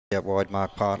Out wide,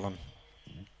 Mark Partland.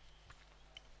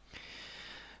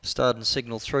 Start and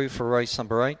signal through for race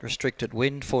number 8. Restricted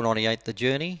wind, 498 the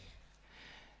journey.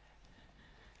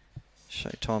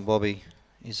 Showtime Bobby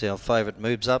is our favourite.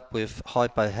 Moves up with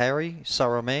Hypo Harry,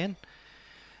 Surrey Man,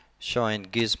 Cheyenne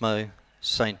Gizmo,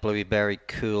 St. Bluey Barry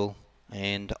Cool,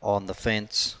 and On the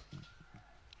Fence.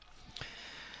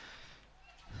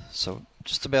 So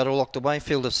just about all locked away.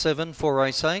 Field of 7 for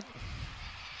race 8.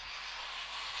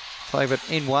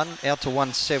 Favourite in 1, out to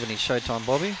 170, Showtime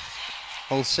Bobby.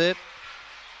 All set.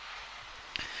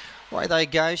 Away they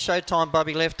go. Showtime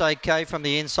Bobby left AK from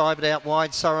the inside, but out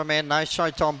wide, Surrey Man. No,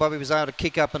 Showtime Bobby was able to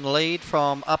kick up and lead.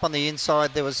 From up on the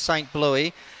inside, there was St.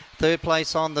 Bluey. Third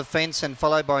place On the Fence and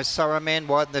followed by Surrey Man.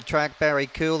 Widen the track, Barry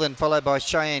Cool, then followed by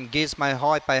Cheyenne Gizmo,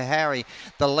 Hypo Harry.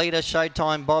 The leader,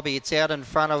 Showtime Bobby. It's out in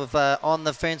front of On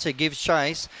the Fence, who gives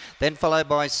chase. Then followed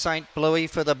by St. Bluey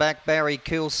for the back, Barry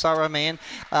Cool, Surrey Man.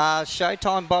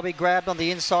 Showtime Bobby grabbed on the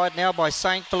inside now by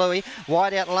St. Bluey.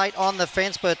 Wide out late On the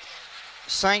Fence, but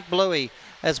St. Bluey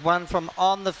has won from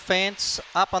On the Fence.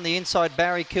 Up on the inside,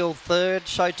 Barry Cool third.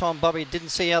 Showtime Bobby didn't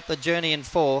see out the journey in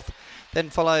fourth. Then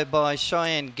followed by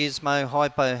Cheyenne Gizmo,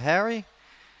 Hypo Harry.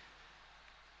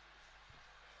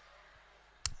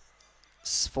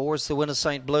 4 is the winner,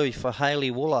 St. Bluey, for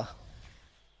Hayley Wooler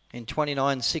in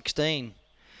 29.16.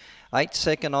 8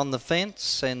 second On the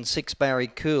Fence and 6 Barry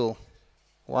Cool.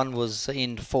 1 was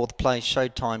in 4th place,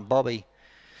 Showtime Bobby.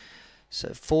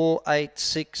 So 4, 8,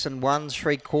 6 and 1,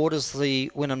 3/4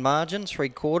 the winning margin,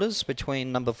 3/4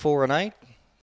 between number 4 and 8.